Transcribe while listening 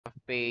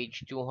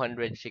page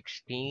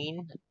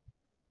 216,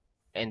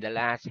 and the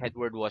last head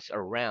word was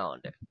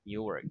around.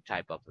 Your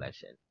type of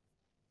lesson.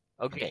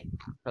 Okay,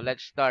 so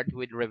let's start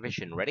with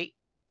revision. Ready?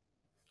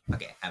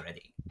 Okay, I'm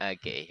ready.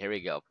 Okay, here we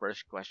go.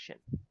 First question.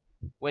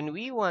 When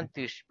we want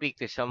to speak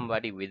to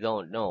somebody we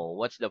don't know,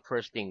 what's the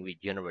first thing we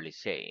generally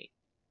say?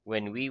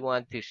 When we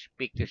want to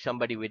speak to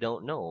somebody we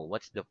don't know,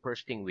 what's the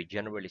first thing we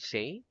generally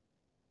say?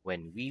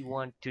 When we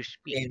want to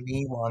speak When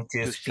we want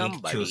to to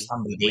speak to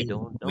somebody we somebody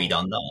don't we know,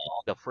 don't know,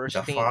 the first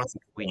the thing first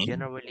we thing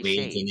generally we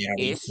say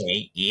generally is,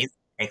 say is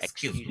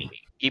 "Excuse excuse me." me.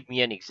 Give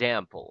me an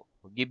example.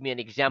 Give me an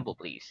example,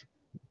 please.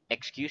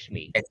 Excuse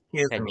me.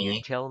 Excuse Can you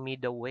me. tell me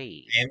the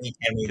way Let me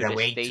tell me to the the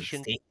way to the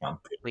station, station.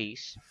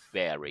 please?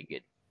 Very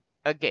good.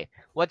 Okay,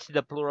 what's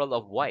the plural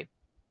of wife?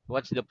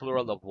 What's the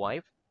plural of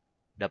wife?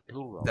 The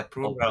The plural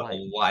of plural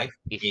wife of wife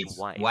is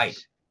is wife.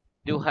 wives.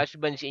 Do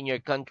husbands in your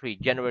country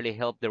generally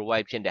help their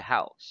wives in the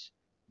house?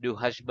 Do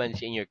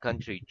husbands in your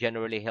country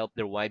generally help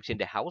their wives in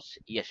the house?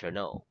 Yes or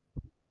no?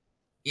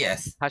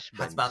 Yes,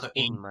 Husbands husband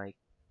in in my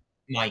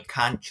my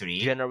country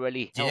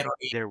generally help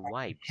generally their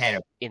wives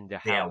help in the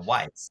their house.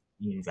 wives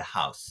in the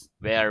house.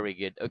 Very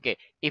good. Okay.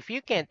 If you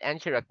can't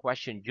answer a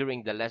question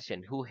during the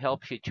lesson, who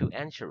helps you to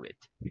answer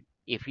it?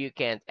 If you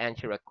can't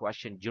answer a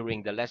question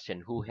during the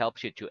lesson, who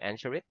helps you to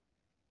answer it?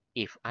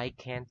 If I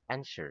can't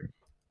answer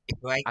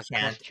If I a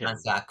can't question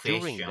answer a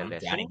during the question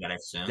during lesson, the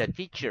the lesson,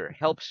 teacher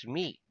helps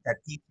me the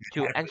teacher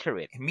to helps answer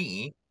it.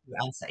 me to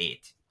answer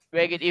it.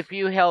 Very good. If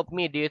you help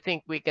me, do you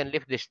think we can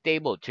lift this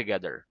table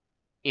together?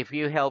 If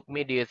you help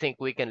me, do you think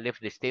we can lift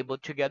this table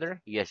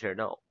together? Yes or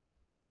no?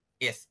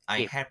 Yes, I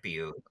If help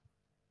you.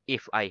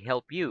 if I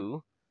help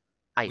you,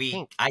 I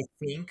think I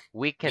think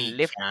we can we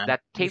lift can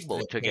that lift table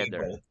the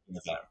together. table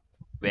together.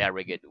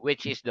 Very good.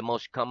 Which is the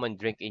most common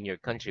drink in your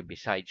country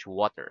besides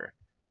water?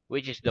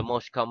 Which is the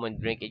most common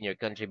drink in your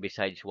country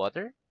besides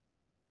water?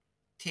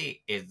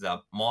 Tea is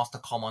the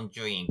most common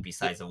drink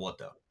I- besides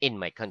water In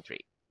my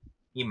country.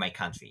 in my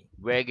country.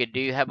 Very good. Do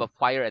you have a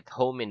fire at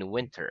home in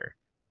winter?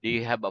 Do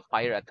you have a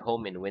fire at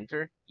home in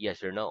winter?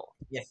 Yes or no?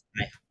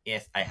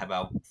 Yes, I have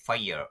a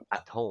fire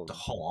At at the home.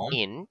 home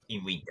In.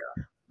 in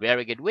winter.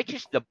 Very good. Which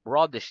is the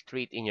broadest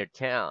street in your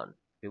town?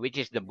 Which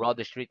is the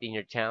broadest street in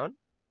your town?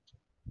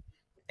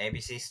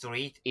 ABC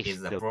Street Is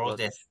is the the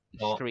broadest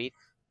broadest street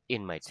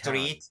in my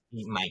town. street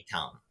in my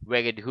town.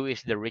 Very good. Who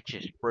is the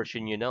richest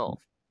person you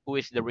know? Who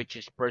is the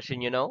richest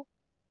person you know?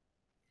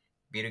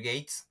 Bill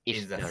Gates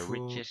Is is the the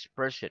richest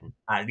person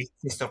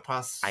richest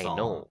I person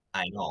know.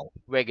 I know.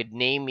 Very good.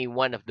 Name me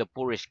one of the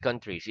poorest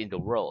countries in the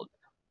world.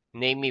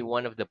 Name me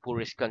one of the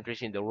poorest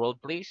countries in the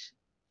world, please.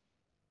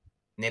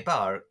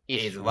 Nepal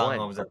Is is one one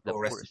of the of the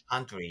poorest poorest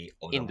country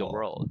of the in the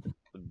world. world.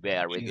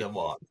 Very In good. the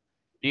world.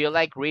 Do you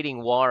like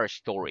reading war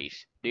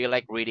stories? Do you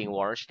like reading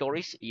war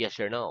stories? Yes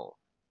or no?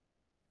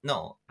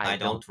 No, I I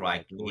don't don't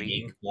like like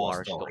reading reading war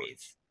war stories.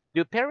 stories.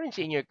 Do parents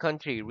in your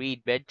country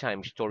read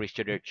bedtime stories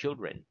to their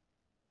children?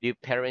 Do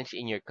parents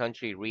in your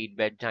country read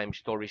bedtime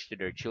stories to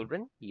their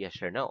children?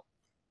 Yes or no?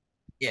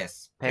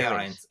 Yes,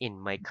 Parents parents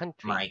in my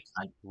country my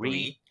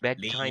read country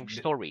bedtime read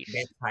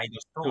stories bedtime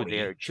to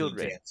their story to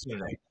their children.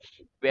 children.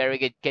 Very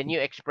good. Can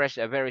you express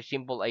a very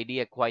simple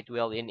idea quite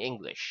well in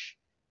English?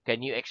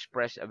 Can you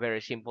express a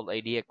very simple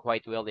idea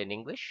quite well in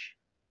English?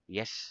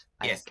 Yes,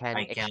 I Yes,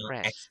 can I can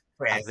express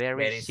a express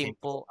very very simple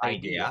simple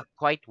idea idea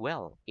quite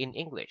well in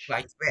English.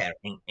 quite well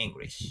in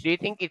English. Do you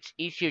think it's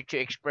easier to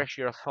express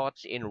your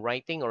thoughts in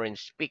writing or in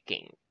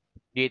speaking?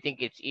 Do you think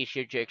it's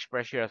easier to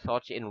express your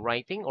thoughts in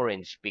writing or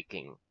in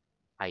speaking?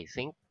 I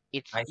think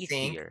it's I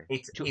think easier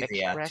it's to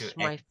easier to express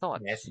my express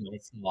thoughts my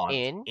thought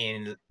in.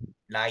 in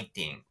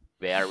writing.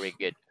 Very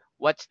good.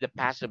 What's the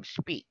past of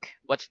speak?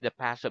 What's the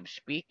past of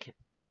speak?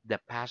 The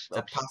past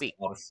The of past speak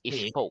of is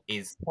speak spoke.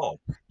 is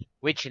spoke.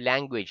 Which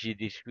language did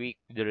we speak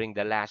during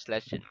the last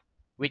lesson?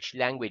 Which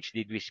language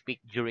did we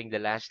speak during the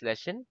last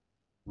lesson?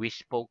 We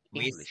spoke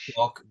We English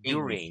spoke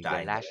English during the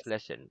during the last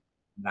lesson.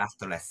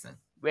 last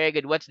lesson. Very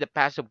good. What's the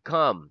past of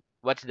come?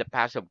 What's the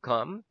past of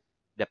come?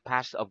 The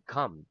past of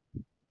come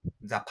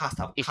The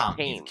past of is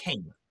come is came.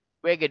 came.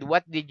 Very good.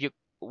 What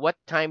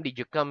time did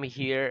you come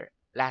here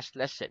last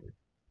lesson?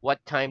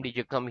 What time did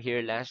you come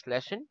here last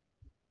lesson?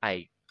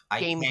 I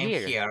I came came here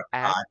here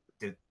at at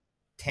the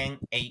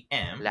 10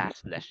 a.m.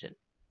 last lesson.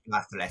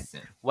 last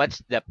lesson. What's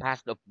the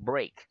past of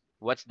break?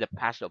 What's the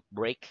past of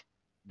break?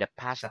 The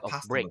past The of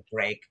past of break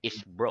break is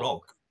is broke.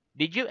 broke.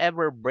 Did you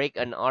ever break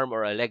an arm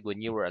or a leg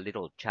when you were a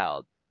little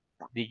child?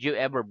 Did you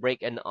ever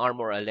break an arm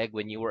or a leg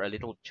when you were a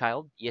little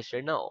child? Yes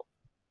or no?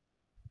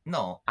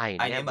 No, I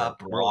I never never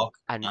broke broke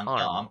an an arm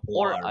arm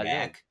or or a a leg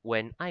leg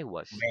when I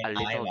was when a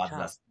I little was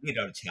a child.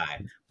 little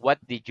child. What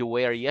did you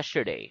wear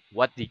yesterday?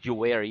 What did you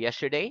wear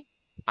yesterday?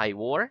 I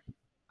wore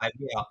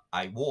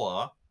I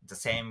wore the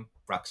same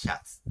black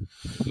shirts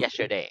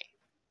yesterday.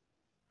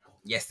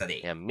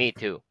 yesterday. Yeah, me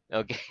too.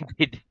 Okay.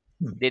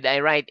 Did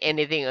I write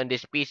anything on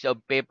this piece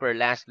of paper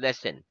last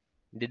lesson?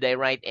 Did I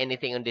write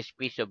anything on this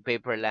piece of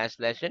paper last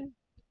lesson?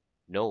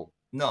 No.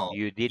 No,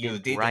 You you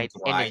didn't didn't write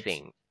write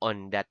anything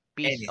on that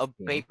piece of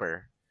anything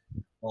paper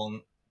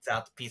on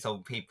that piece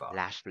of paper.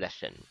 Last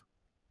lesson.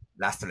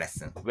 Last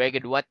lesson. Very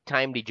good. What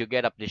time did you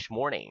get up this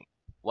morning?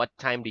 What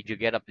time did you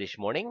get up this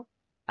morning?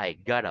 I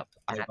got up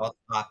I at got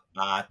up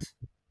at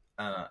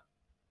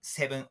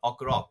 7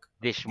 o'clock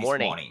this this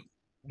morning. morning.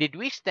 Did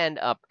we stand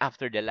up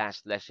after the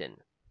last lesson?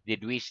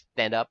 Did we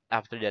stand up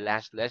after the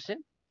last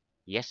lesson?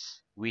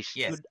 Yes, we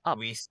Yes, stood up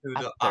we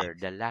stood up after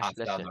the last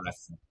after the lesson.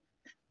 lesson.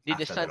 Did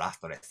the After the sun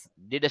last lesson.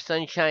 did the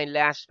sun shine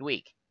last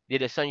week?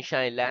 Did the sun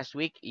shine last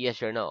week?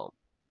 Yes or no?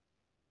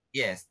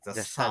 Yes, the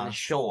The sun sun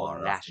shone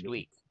shone last last week.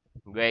 week.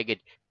 Very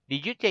good.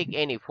 Did you take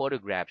any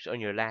photographs on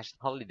your last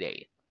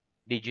holiday?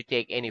 Did you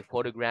take any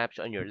photographs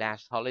on your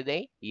last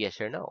holiday? Yes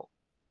or no?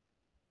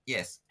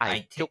 Yes,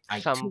 I took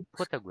I some took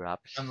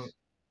some photographs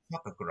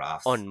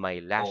photographs on my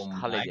last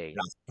on my holiday.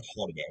 last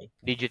holiday.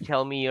 Did you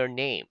tell me your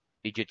name?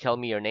 Did you tell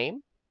me your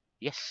name?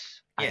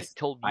 Yes, I Yes,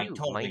 told I you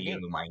told my you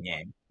name. my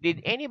name.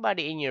 Did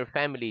anybody in your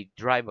family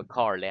drive a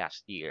car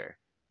last year?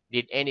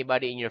 Did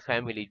anybody in your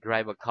family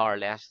drive a car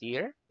last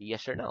year?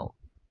 Yes or no?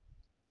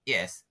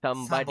 Yes,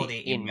 Somebody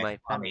somebody in in my my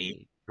family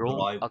family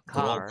drove a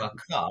drove car a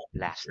car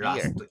last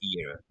year. last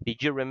year.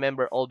 Did you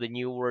remember all the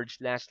new words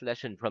last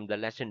lesson from the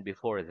lesson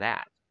before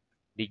that?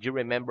 Did you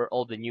remember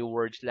all the new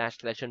words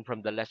last lesson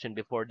from the lesson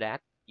before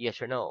that?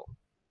 Yes or no?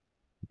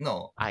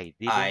 No, I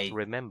didn't I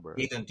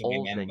remember didn't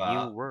all the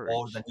new remember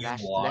all words the new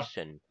last words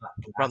lesson last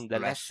from the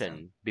lesson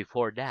lesson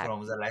before that.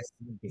 from the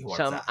lesson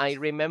before Some that. I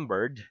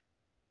remembered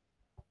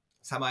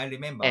Some I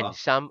and remember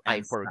some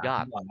I and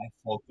forgot. some I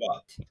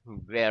forgot.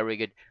 Very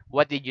good.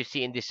 What did you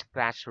see in this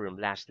classroom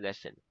last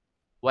lesson?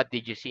 What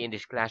did you see in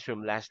this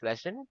classroom last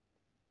lesson?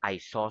 I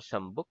saw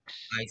some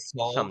books, I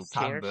saw some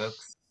some chairs,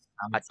 books,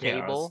 some a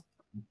chairs, table,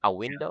 a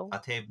window, a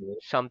table,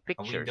 some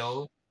a pictures.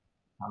 window,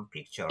 some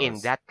In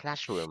pictures that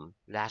classroom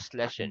last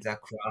in lesson. the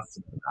class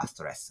last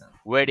lesson.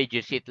 Where did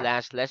you sit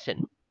last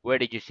lesson? Where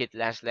did you sit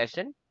last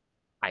lesson?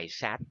 I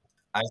sat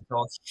I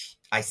thought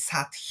I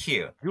sat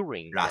here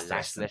during the last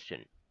last lesson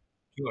lesson.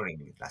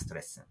 during last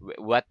lesson.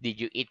 What did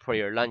you eat for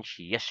your lunch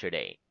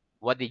yesterday?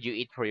 What did you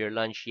eat for your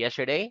lunch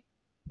yesterday?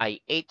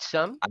 I ate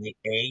some I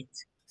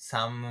ate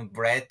some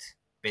bread,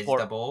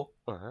 for vegetable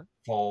uh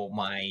for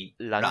my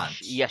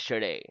lunch lunch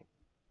yesterday.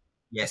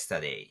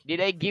 yesterday. Did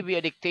I give you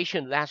a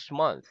dictation last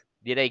month?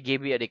 Did I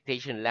give you a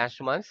dictation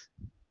last month?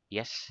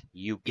 Yes,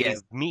 you Yes,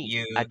 gave me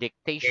you a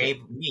dictation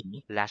gave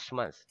me last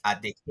month. a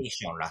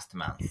dictation last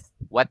month.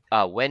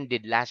 When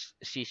did last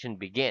season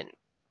begin?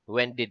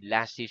 When did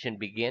last season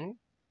begin?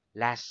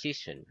 Last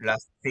season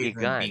Last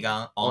season began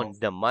began on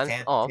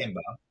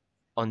September,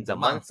 on in the the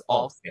month month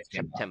of of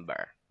September.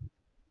 September.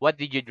 What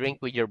did you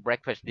drink with your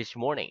breakfast this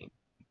morning?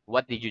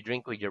 What did you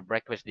drink with your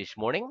breakfast this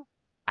morning?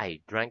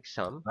 I drank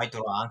some I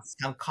drank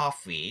some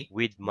coffee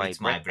with my with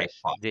my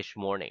breakfast breakfast this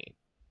morning.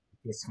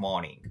 this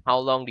morning. How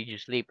long did you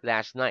sleep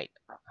last night?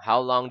 How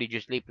long did you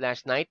sleep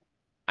last night?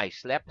 I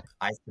slept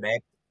I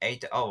slept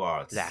 8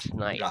 hours last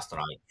night. last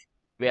night.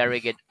 Very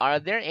good. Are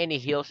there any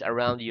hills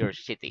around your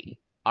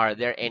city? Are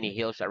there any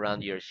hills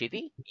around your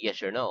city?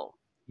 Yes or no?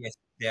 Yes,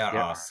 there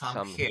There are are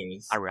some some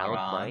hills around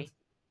around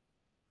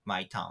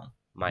my town,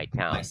 my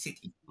my town,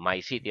 city. my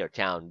city or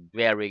town.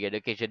 Very good.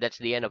 Okay, so that's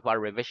the end of our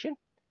revision.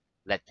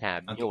 Let's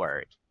have new Okay,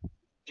 word.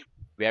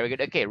 Very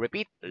good. Okay,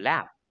 repeat.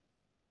 Laugh.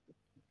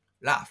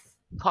 laugh,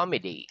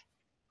 Comedy.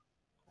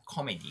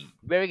 comedy.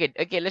 Very good.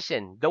 Okay,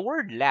 listen. The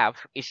word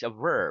laugh is a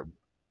verb.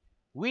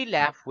 We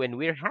laugh when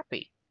we're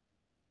happy.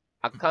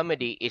 A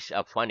comedy is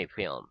a funny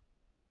film.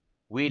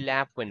 We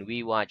laugh when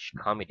we watch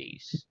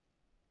comedies.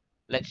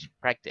 Let's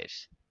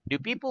practice. Do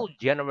people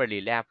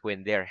generally laugh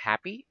when they're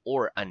happy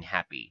or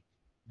unhappy?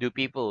 Do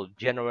people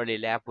generally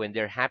laugh when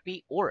they're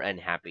happy or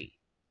unhappy?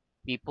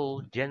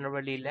 People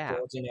generally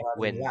laugh People generally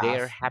when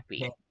they're laugh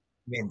when, happy.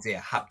 when they're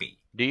happy.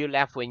 Do you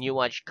laugh when you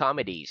watch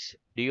comedies?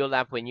 Do you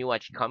laugh when you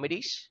watch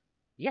comedies?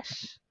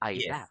 Yes,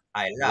 I Yes, laugh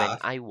I when laugh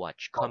I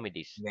watch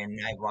comedies. when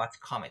I watch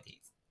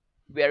comedies.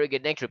 Very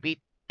good. Next,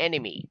 repeat.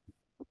 Enemy.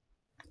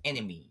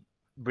 Enemy,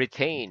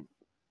 Britain.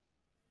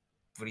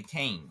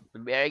 Britain.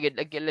 Very good.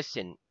 Okay,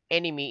 listen.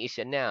 Enemy is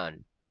a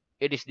noun.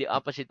 It is the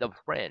opposite of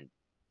friend.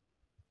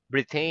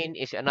 Britain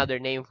is another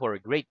name for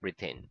Great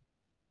Britain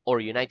or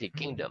United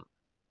Kingdom.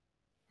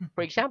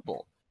 For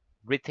example,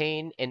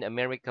 Britain and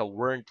America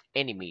weren't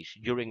enemies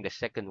during the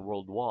Second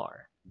World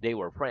War. They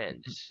were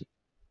friends.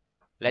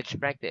 Let's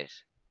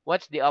practice.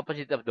 What's the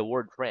opposite of the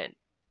word friend?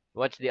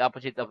 What's the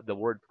opposite of the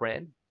word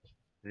friend?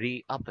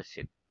 The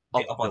opposite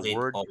The of the opposite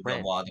word of the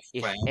friend word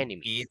is friend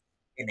enemy. is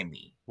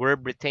enemy. Were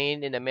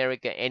Britain and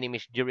America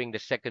enemies during the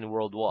Second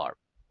World War?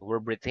 Were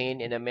Britain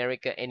and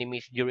America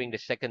enemies during the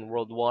Second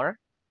World War?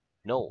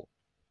 No.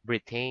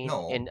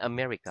 Britain No, and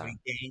America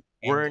Britain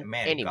and weren't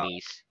America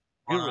enemies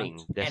aren't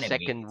during the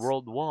Second enemies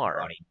World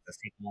War. during the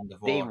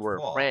Second They World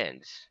were War.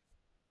 friends.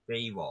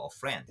 They were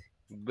friends.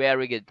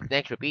 Very good.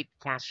 Next, repeat.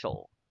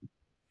 Castle.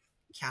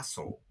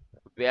 Castle.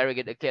 Very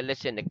good. Okay,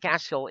 listen. The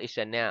castle is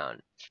a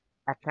noun.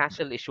 A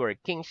castle is where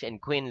kings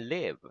and queens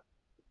live.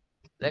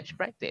 Let's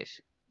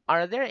practice.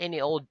 Are there any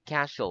old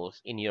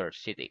castles in your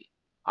city?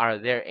 Are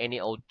there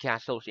any old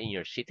castles in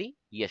your city?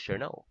 Yes or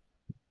no?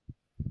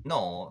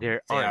 No,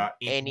 There aren't there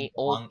isn't any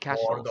old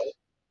castles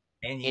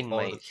any in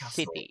my old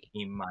castle city.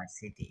 in my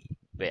city.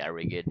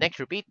 Very good. Next,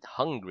 repeat.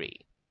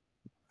 Hungry.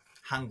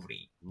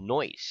 Hungry,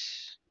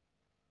 Noise.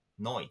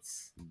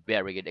 noise.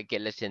 Very good. Okay,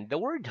 listen. The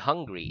word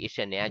hungry is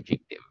an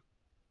adjective.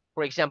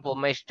 For example,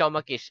 my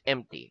stomach is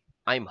empty.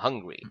 I'm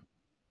hungry.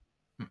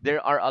 There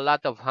are a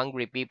lot of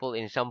hungry people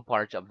in some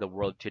parts of the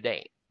world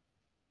today.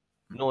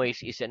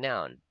 Noise is a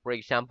noun. For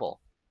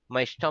example,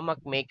 my stomach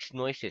makes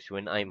noises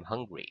when I'm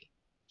hungry.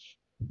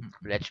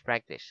 Let's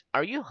practice.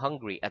 Are you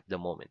hungry at the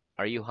moment?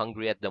 Are you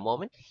hungry at the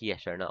moment?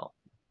 Yes or no?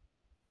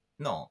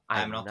 No,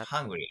 I'm I'm not not.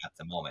 hungry at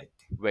the moment.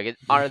 Very good.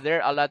 Are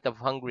there a lot of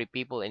hungry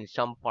people in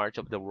some parts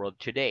of the world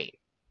today?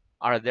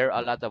 Are there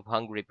a lot of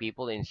hungry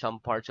people in some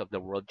parts of the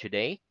world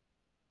today?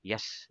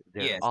 Yes,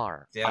 there Yes,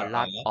 are there a are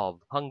lot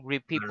of hungry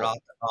a people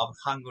lot of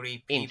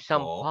hungry in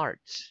some people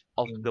parts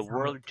of in the some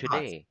world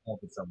parts today. of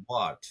the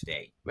world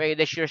today. Wait,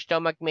 does your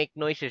stomach make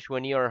noises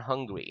when you're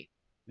hungry?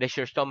 Does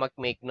your stomach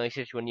make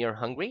noises when you're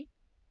hungry?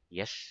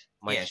 Yes,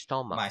 my Yes,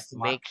 stomach my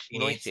stomach makes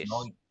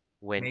noises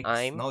when makes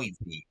I'm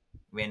noisy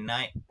when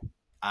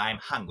I'm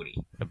hungry.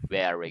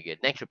 very good.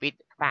 Next,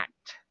 repeat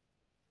fact,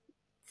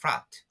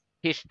 Flat,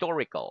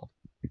 historical,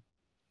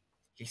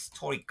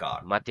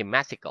 historical,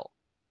 mathematical,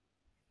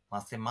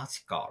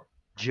 mathematical,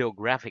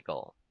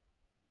 geographical.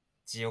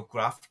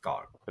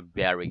 geographical.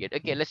 Very good.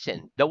 Okay,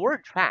 listen. The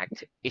word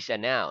fact is a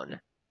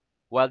noun,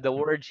 while the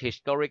words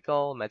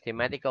historical,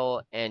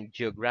 mathematical, and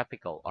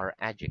geographical are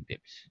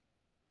adjectives.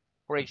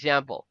 For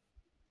example,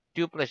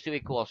 2 plus 2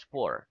 equals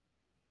 4.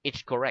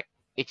 It's correct.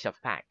 It's a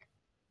fact.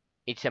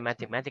 It's a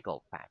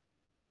mathematical fact.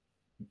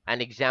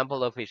 An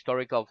example of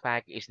historical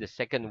fact is the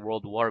Second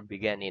World War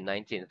began in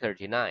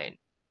 1939.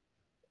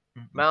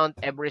 Mount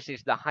Everest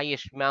is the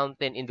highest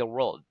mountain in the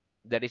world.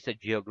 That is a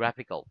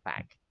geographical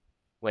fact.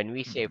 When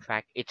we say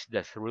fact, it's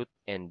the truth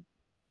and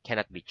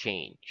cannot be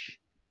changed.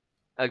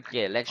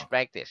 Okay, let's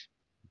practice.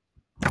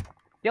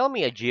 Tell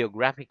me a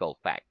geographical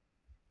fact.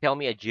 Tell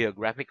me a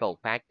geographical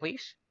fact,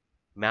 please.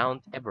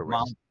 Mount Everest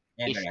Mount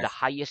is the Everest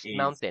highest is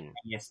mountain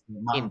highest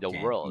in the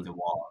mountain in world. the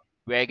world.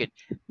 Very good.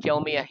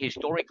 Tell me a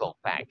historical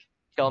fact.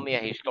 Tell me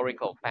a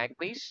historical fact,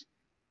 please.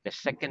 The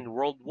Second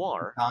World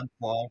War Second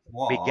World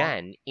War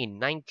began in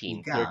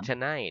began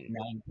 1939.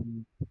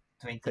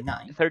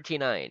 1929,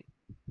 39.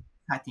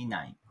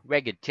 39.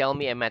 Very good. Tell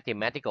me a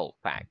mathematical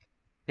fact.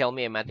 Tell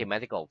me a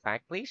mathematical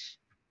fact, please.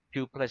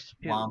 2 plus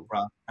 2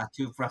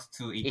 2 plus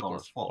 2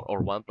 equals equals 4, 4.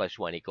 or 1 plus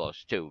 1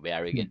 equals 2.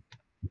 Very good.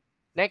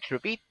 Next,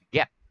 repeat.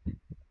 Get.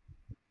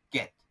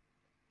 Get.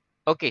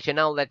 Okay, so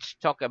now let's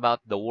talk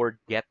about the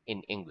word get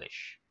in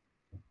English.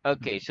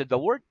 Okay, so the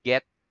word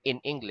get in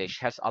English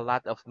has a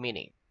lot of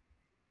meaning.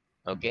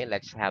 Okay,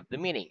 let's have the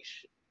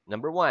meanings.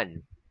 Number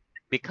 1,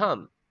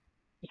 become.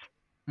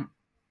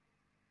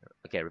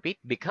 Okay, repeat.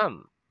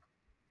 Become.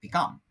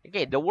 Become.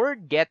 Okay, the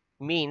word get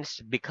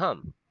means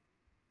become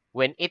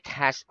when it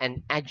has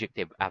an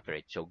adjective after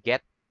it. So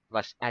get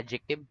plus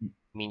adjective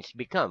means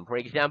become. For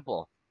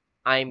example,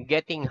 I'm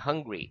getting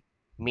hungry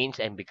means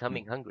I'm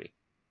becoming hungry.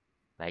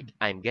 Like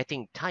I'm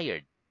getting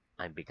tired,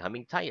 I'm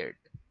becoming tired.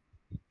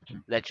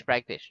 Let's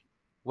practice.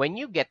 When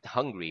you get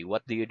hungry,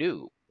 what do you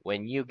do?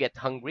 When you get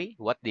hungry,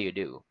 what do you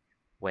do?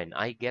 When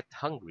I get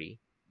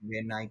hungry,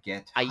 When I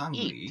get I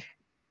eat. hungry,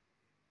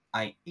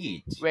 I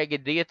eat. Reggie,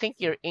 do you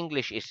think your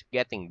English is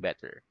getting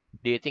better?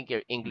 Do you think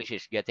your English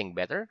is getting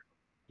better?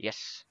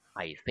 Yes,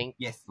 I think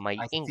Yes, my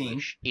I think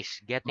English is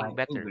my getting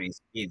better. English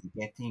is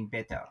getting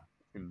better.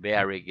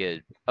 Very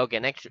good. Okay,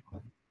 next,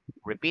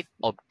 repeat.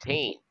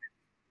 Obtain,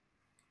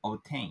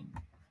 Obtain.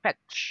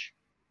 fetch,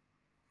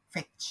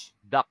 Fetch.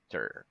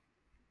 doctor.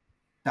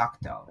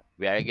 Doctor.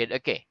 Very good.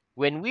 Okay,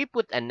 when we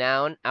put a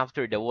noun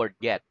after the word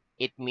get,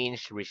 it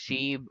means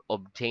receive,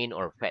 obtain,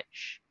 or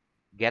fetch.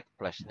 Get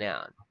plus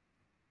noun.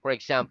 For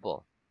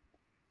example,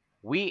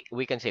 we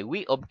can say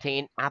we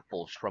obtain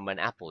apples from an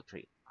apple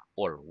tree,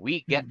 or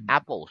we get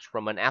apples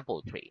from an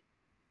apple tree.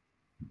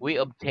 We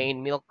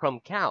obtain milk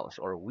from cows,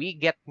 or we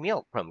get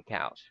milk from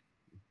cows.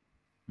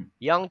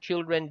 Young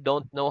children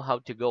don't know how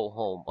to go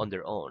home on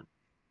their own,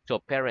 so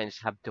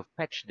parents have to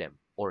fetch them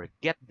or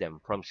get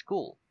them from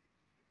school.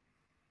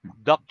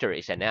 Doctor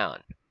is a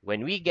noun.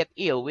 When we get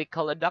ill, we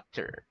call a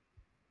doctor.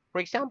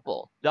 For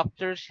example,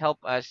 doctors help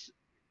us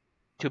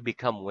to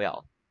become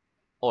well,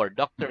 or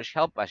doctors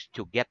help us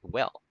to get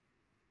well.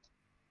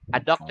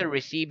 A doctor Oh,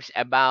 receives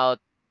about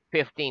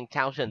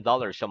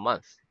 $15,000 a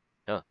month.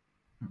 Uh,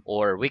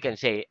 Or we can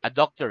say a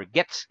doctor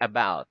gets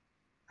about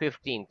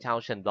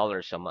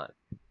 $15,000 a month.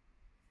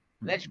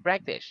 Let's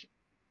practice.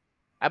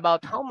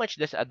 About how much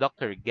does a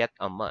doctor get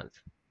a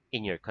month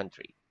in your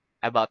country?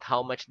 About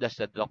how much does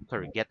a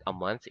doctor get a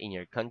month in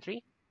your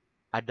country?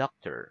 A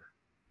doctor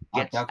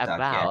a gets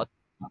doctor gets about,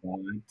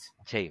 about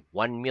say,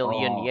 1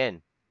 million oh,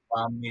 yen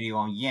 1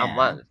 million a yen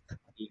month.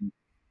 in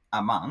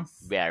a month.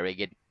 Very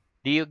good.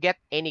 Do you get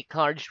any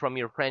cards from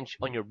your friends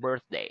on your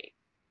birthday?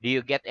 Do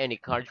you get any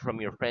cards from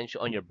your friends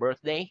on your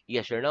birthday?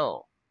 Yes or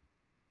no?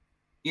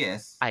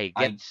 Yes, I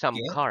I get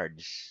some get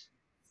cards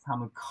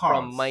some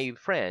from cards my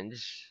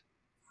friends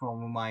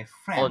from my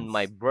On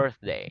my friends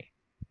birthday.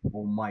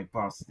 on my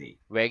birthday.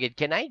 Very good.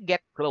 Can I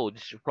get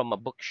clothes from a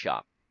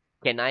bookshop?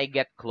 Can I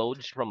get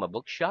clothes from a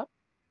bookshop?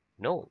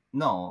 No,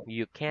 No,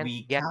 you can't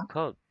we get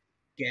can't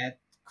get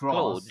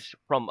clothes clothes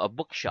from a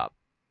bookshop.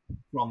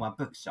 from a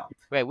bookshop.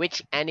 Right,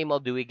 which animal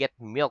do we get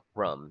milk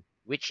from?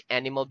 Which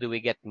animal do we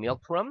get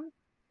milk from?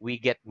 We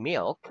get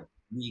milk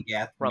We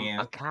get from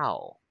a milk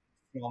cow.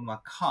 from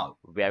a cow.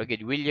 Very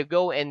good. Will you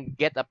go and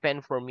get a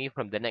pen for me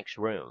from the next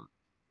room?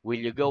 Will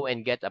you go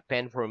and get a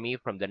pen for me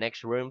from the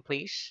next room,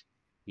 please?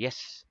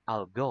 Yes,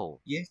 I'll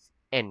go Yes,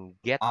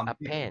 and get a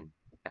will pen.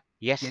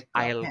 Yes, get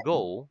a I'll pen.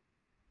 go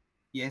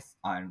Yes,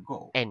 I'll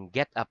go and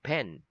get a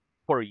pen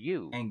for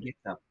you and get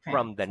a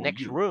pen from the for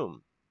next you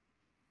room.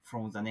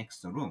 from the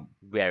next room.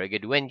 Very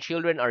good. When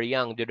children are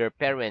young, do their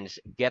parents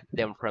get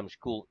them from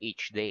school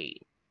each day?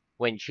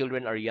 When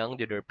children are young,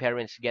 do their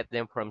parents get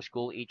them from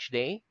school each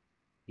day?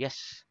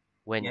 Yes.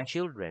 When Yes,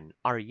 children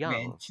are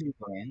when young,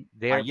 children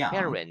are their young,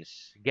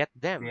 parents get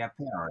them their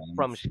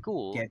from parents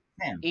school get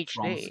them each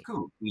from day.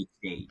 school each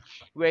day.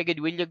 Very good.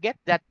 Will you get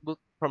that book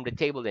from the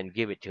table and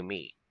give it to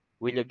me?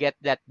 Will you get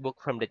that book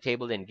from the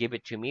table and give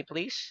it to me,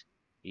 please?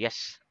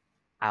 Yes,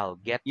 I'll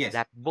get Yes,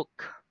 that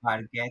book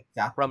I'll get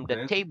that from the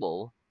book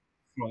table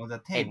from the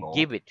and table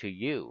give it to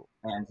you.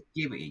 and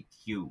give it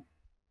you.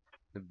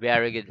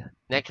 Very good.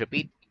 Next,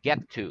 repeat.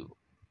 Get to,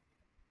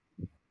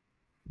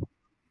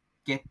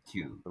 Get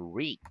to,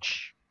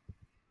 reach.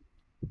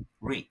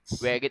 reach.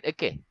 Very good.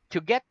 Okay. To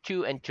get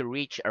to and to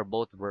reach are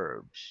both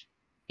verbs.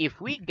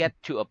 If we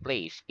get to a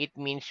place, it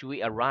means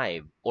we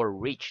arrive or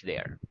reach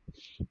there.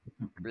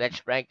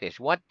 Let's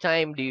practice. What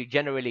time do you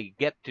generally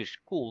get to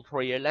school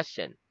for your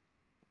lesson?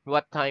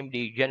 What time do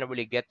you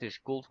generally get to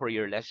school for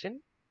your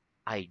lesson?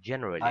 I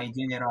I generally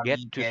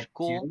get generally to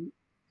school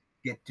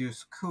get to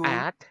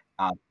school at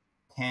at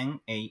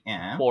 10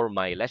 a.m. for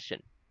my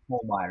lesson.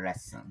 for my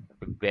lesson.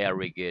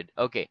 Very good.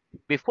 Okay.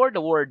 Before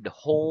the word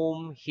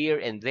home, here,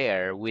 and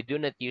there, we do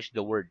not use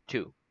the word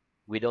to.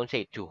 We don't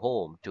say to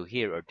home, to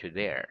here, or to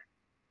there.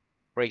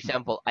 For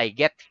example, I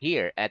get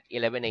here at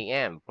 11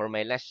 a.m. for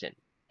my lesson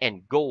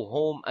and go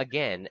home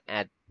again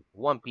at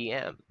 1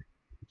 p.m.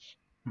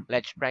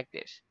 Let's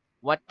practice.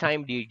 What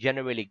time do you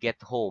generally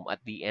get home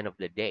at the end of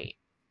the day?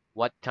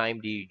 What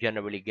time do you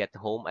generally get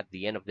home at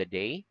the end of the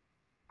day?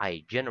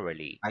 I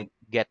generally I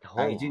get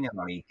I home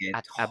generally get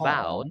at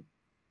about, home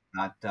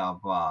at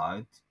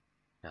about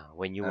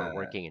when you were uh,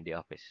 working in the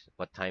office,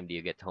 what time do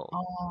you get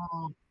home?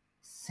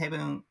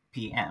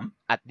 7 p.m.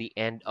 At the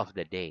end of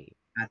the day.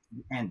 at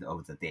the end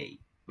of the day.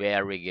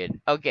 Very good.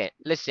 Okay,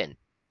 listen.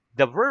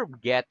 The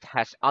verb get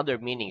has other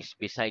meanings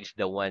besides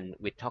the one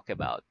we talk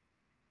about,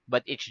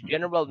 but its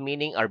general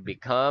meaning are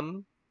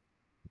become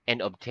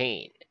and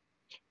obtain.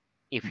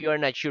 If you are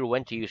not sure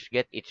when to use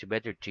get, it's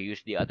better to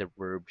use the other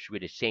verbs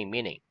with the same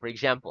meaning. For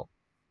example,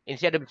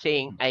 instead of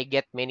saying I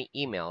get many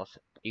emails,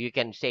 you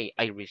can say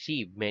I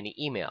receive many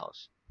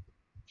emails.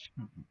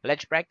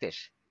 Let's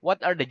practice.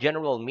 What are the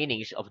general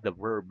meanings of the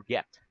verb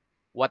get?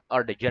 What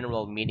are the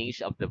general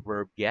meanings of the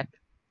verb get?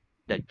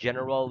 The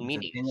general The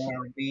meanings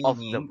general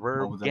of the meaning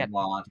verb of the get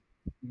word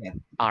get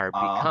are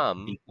are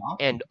become become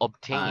and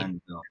obtain.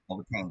 and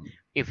obtain.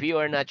 If you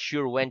are not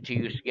sure when to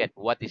use get,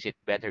 what is it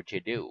better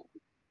to do?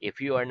 If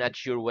you are not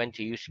sure when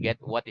to use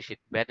get, what is it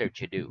better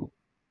to do?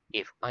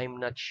 If I'm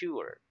not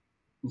sure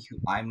If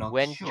I'm not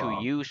when to sure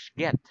use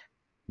get,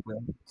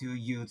 when to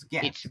use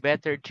it's get,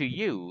 better to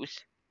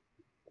use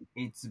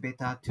it's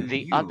better to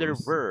the other use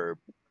verb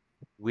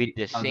with the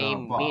the other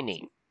same verb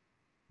meaning.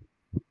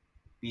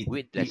 with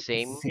With the the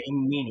same,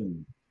 same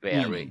meaning.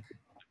 very,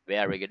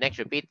 very good. Next,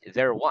 repeat.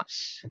 There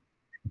was,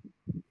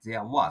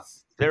 There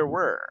was, there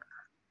were.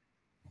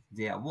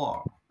 there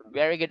were.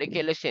 Very good.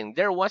 Okay, listen.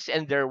 There was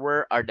and there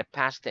were are the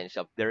past tense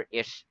of there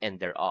is and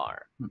there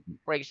are.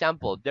 For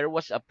example, there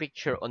was a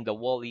picture on the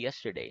wall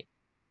yesterday.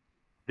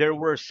 There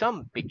were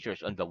some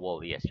pictures on the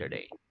wall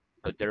yesterday.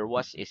 So there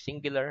was is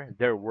singular,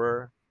 there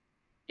were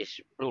is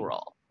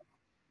plural.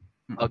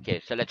 Okay,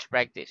 so let's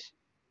practice.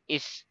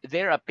 Is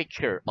there a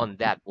picture on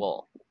that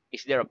wall?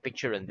 Is there a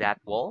picture on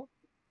that wall?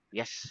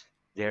 Yes,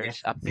 there's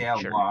Yes, a there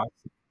picture. was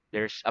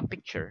There's a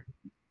picture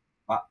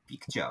a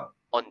picture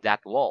on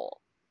that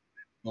wall.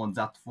 on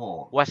that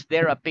wall. Was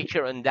there a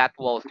picture on that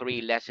wall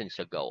 3 lessons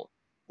ago?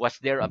 Was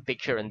there a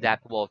picture on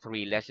that wall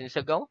 3 lessons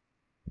ago?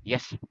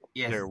 Yes,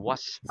 there Yes,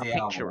 was a there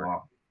picture.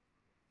 were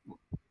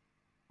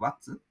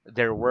what?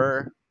 There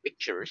were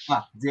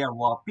pictures There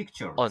were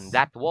on pictures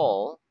that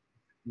wall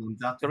on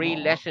that three wall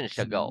lessons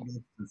ago.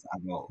 3 lessons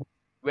ago.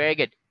 Very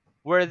good.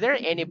 Were there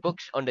any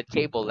books on the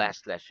table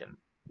last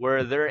lesson?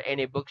 Were there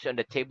any books on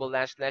the table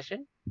last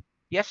lesson?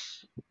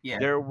 Yes,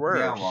 Yes, there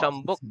were there were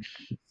some books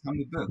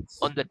some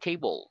books on the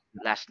table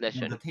last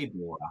on the lesson.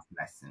 table last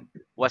lesson.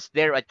 Was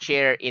there a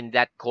chair in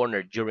that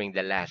corner during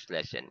the last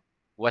lesson?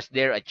 Was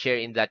there a chair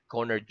in that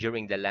corner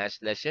during the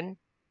last lesson?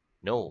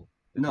 No,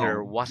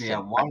 there No,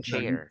 there wasn't a was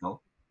chair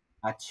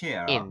a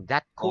chair in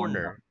that on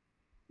corner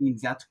in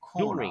that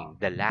corner during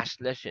the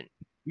last lesson.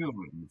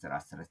 during the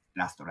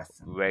last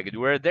lesson. Very good.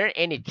 Were there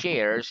any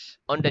chairs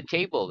on the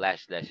table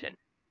last lesson?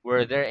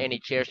 Were there any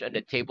chairs on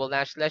the table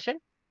last lesson?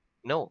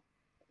 No,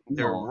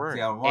 there No, weren't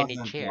there any wasn't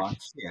one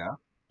chairs chair,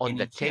 on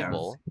the any chairs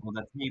table on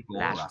the table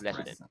last last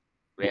lesson. lesson.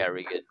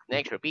 Very good.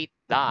 Next, repeat.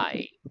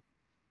 Die.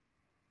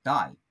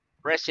 Die.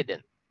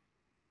 President.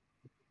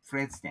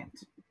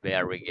 President.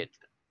 Very good.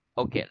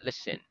 Okay,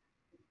 listen.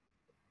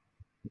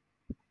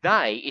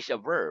 Die is a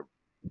verb.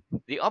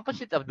 The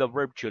opposite of the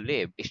verb to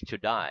live is to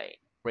die.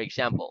 For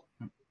example,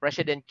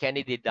 President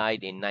Kennedy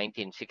died in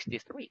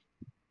 1963.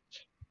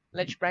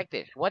 Let's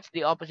practice. What's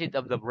the opposite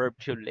of the verb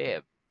to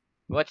live?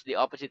 What's the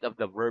opposite of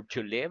the verb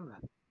to live?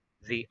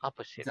 The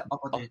opposite The of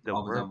opposite the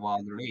of the verb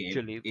word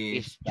to live live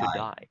is is to die.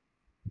 die.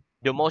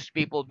 Do most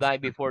people die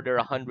before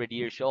they're 100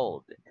 years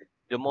old?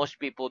 Do most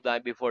people die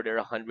before they're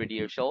 100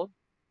 years old?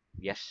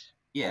 Yes,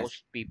 Yes,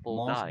 most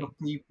people most die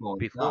people die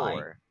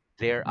before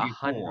they're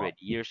before 100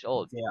 years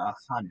old. they are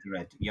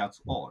 100 years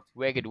old.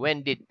 Very good.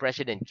 When did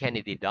President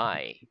Kennedy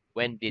die?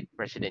 When did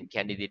President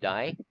Kennedy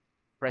die?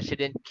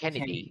 President Kennedy,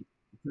 Kennedy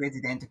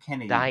President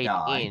Kennedy died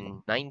died in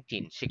in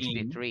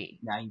 1963.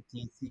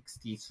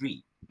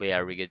 1963.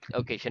 Very good.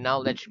 Okay, so now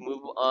let's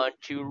move on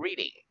to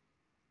reading.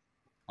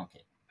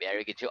 Okay.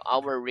 Very good. So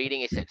our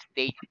reading is at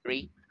stage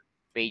 3,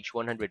 page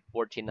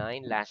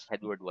 149. Last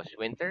headword was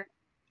winter.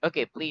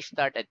 Okay, please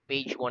start at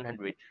page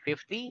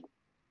 150.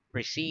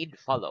 Proceed,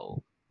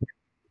 follow.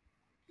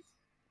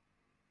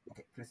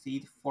 Okay.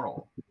 Proceed,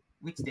 follow.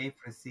 Which day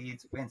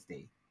precedes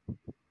Wednesday?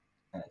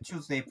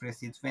 Tuesday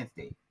precedes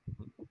Wednesday.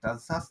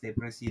 Does Thursday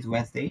precede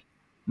Wednesday?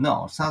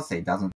 No, Thursday doesn't